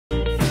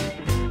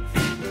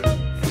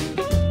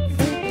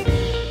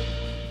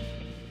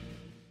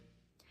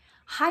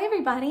Hi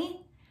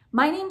everybody,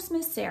 my name's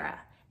Miss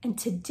Sarah, and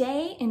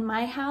today in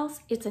my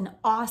house, it's an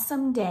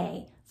awesome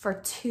day for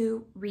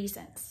two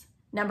reasons.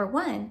 Number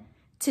one,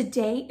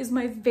 today is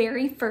my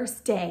very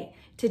first day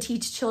to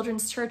teach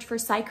children's church for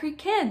CyCreek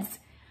kids.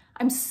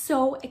 I'm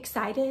so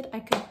excited,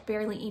 I could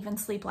barely even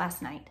sleep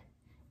last night.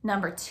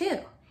 Number two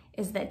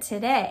is that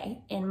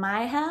today in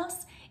my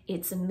house,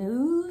 it's a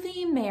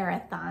movie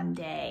marathon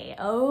day.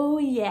 Oh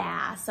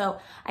yeah, so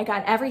I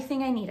got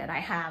everything I needed. I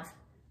have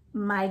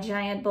my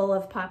giant bowl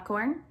of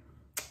popcorn.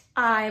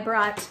 I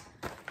brought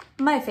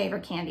my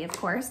favorite candy, of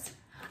course.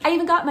 I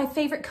even got my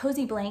favorite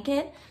cozy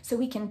blanket so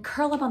we can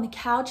curl up on the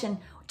couch and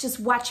just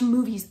watch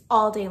movies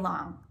all day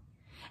long.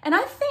 And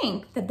I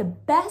think that the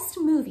best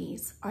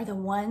movies are the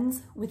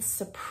ones with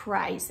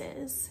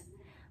surprises.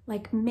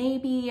 Like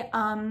maybe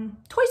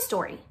Toy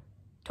Story.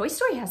 Toy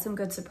Story has some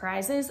good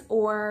surprises.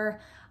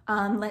 Or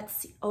let's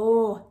see,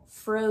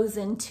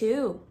 Frozen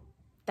 2.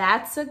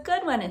 That's a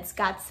good one. It's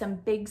got some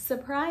big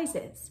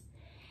surprises.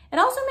 It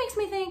also makes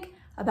me think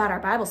about our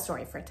Bible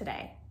story for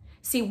today.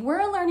 See,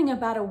 we're learning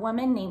about a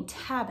woman named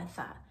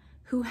Tabitha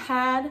who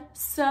had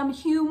some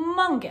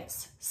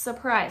humongous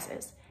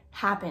surprises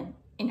happen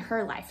in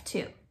her life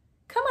too.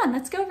 Come on,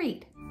 let's go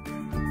read.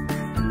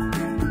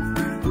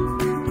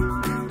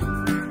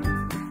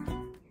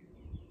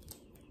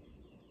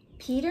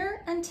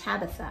 Peter and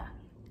Tabitha,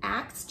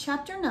 Acts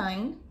chapter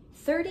 9,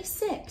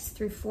 36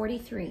 through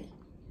 43.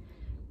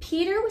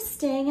 Peter was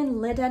staying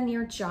in Lydda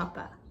near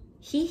Joppa.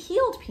 He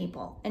healed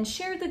people and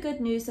shared the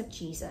good news of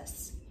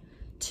Jesus.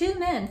 Two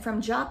men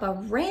from Joppa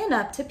ran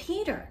up to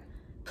Peter.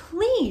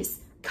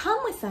 "Please, come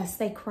with us,"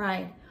 they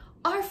cried.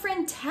 "Our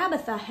friend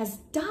Tabitha has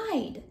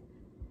died."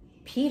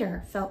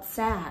 Peter felt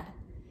sad.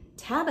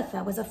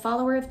 Tabitha was a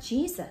follower of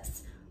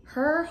Jesus.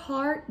 Her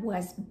heart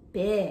was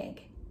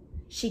big.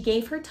 She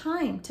gave her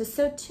time to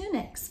sew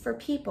tunics for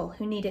people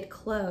who needed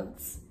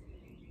clothes.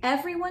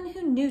 Everyone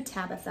who knew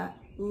Tabitha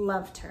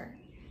loved her.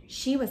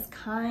 She was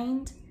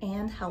kind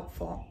and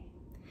helpful.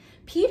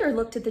 Peter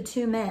looked at the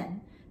two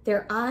men.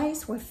 Their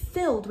eyes were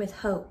filled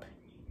with hope.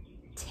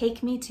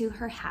 "Take me to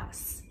her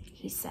house,"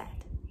 he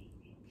said.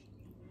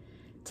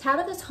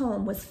 Tabitha's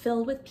home was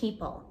filled with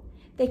people.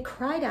 They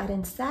cried out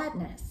in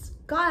sadness,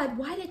 "God,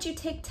 why did you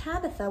take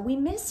Tabitha? We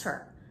miss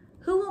her.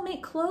 Who will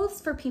make clothes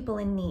for people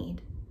in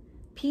need?"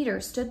 Peter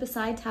stood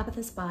beside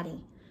Tabitha's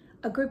body.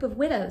 A group of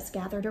widows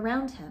gathered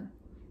around him.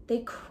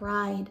 They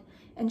cried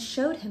and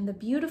showed him the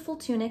beautiful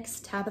tunics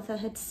Tabitha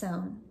had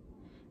sewn.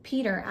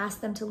 Peter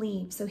asked them to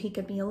leave so he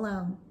could be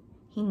alone.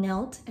 He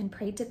knelt and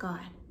prayed to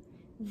God.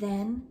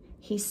 Then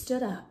he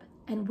stood up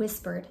and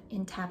whispered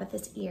in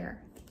Tabitha's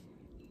ear,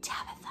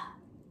 "Tabitha,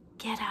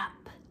 get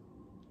up."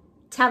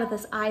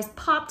 Tabitha's eyes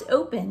popped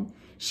open.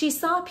 She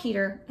saw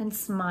Peter and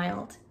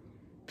smiled.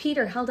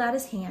 Peter held out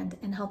his hand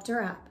and helped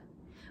her up.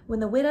 When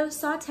the widows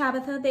saw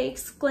Tabitha, they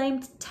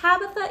exclaimed,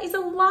 "Tabitha is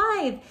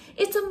alive!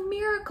 It's a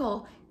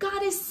miracle!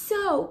 God is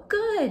so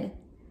good!"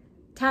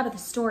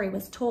 Tabitha's story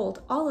was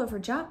told all over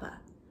Joppa.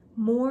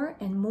 More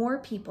and more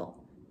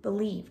people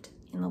believed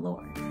in the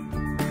Lord.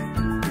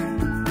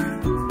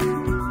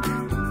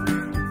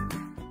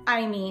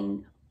 I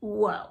mean,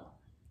 whoa.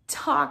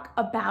 Talk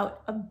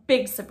about a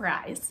big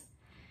surprise.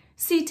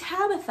 See,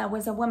 Tabitha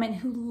was a woman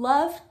who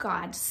loved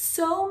God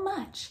so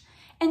much,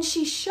 and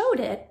she showed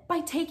it by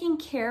taking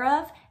care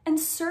of and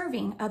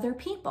serving other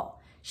people.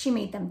 She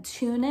made them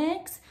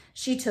tunics,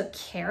 she took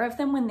care of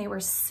them when they were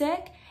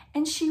sick,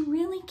 and she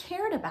really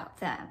cared about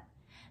them.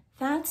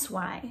 That's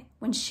why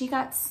when she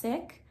got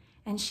sick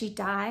and she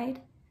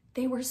died,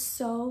 they were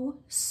so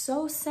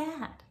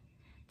sad.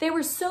 They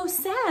were so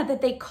sad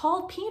that they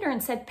called Peter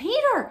and said,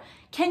 "Peter,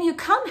 can you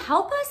come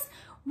help us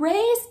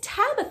raise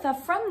Tabitha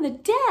from the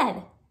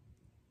dead?"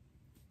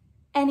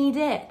 And he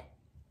did.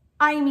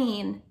 I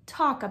mean,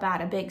 talk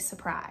about a big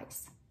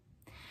surprise.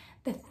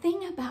 The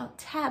thing about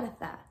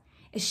Tabitha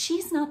is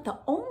she's not the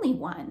only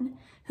one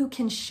who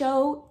can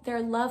show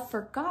their love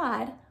for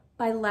God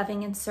by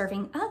loving and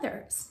serving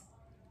others.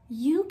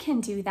 You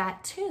can do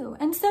that too,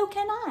 and so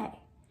can I.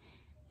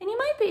 And you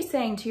might be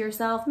saying to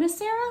yourself, "Miss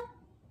Sarah,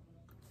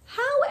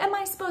 how am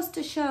I supposed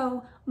to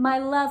show my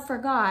love for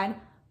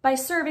God by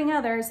serving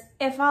others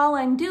if all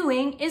I'm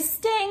doing is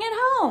staying at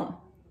home?"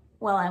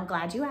 Well, I'm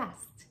glad you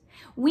asked.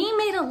 We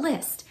made a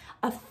list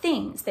of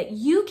things that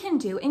you can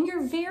do in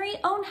your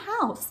very own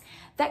house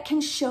that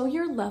can show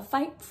your love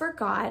for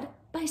God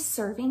by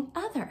serving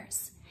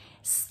others.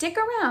 Stick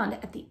around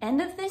at the end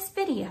of this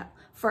video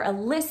for a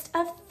list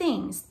of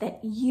things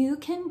that you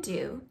can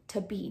do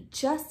to be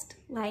just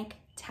like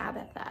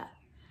Tabitha.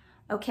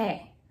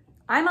 Okay,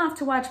 I'm off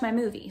to watch my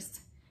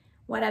movies.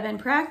 What I've been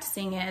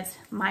practicing is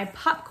my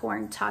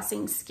popcorn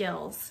tossing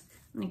skills.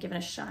 Let me give it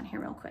a shot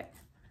here real quick.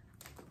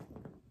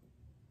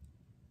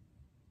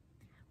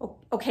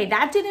 Okay,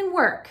 that didn't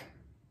work,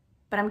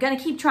 but I'm gonna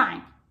keep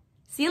trying.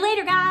 See you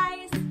later,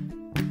 guys.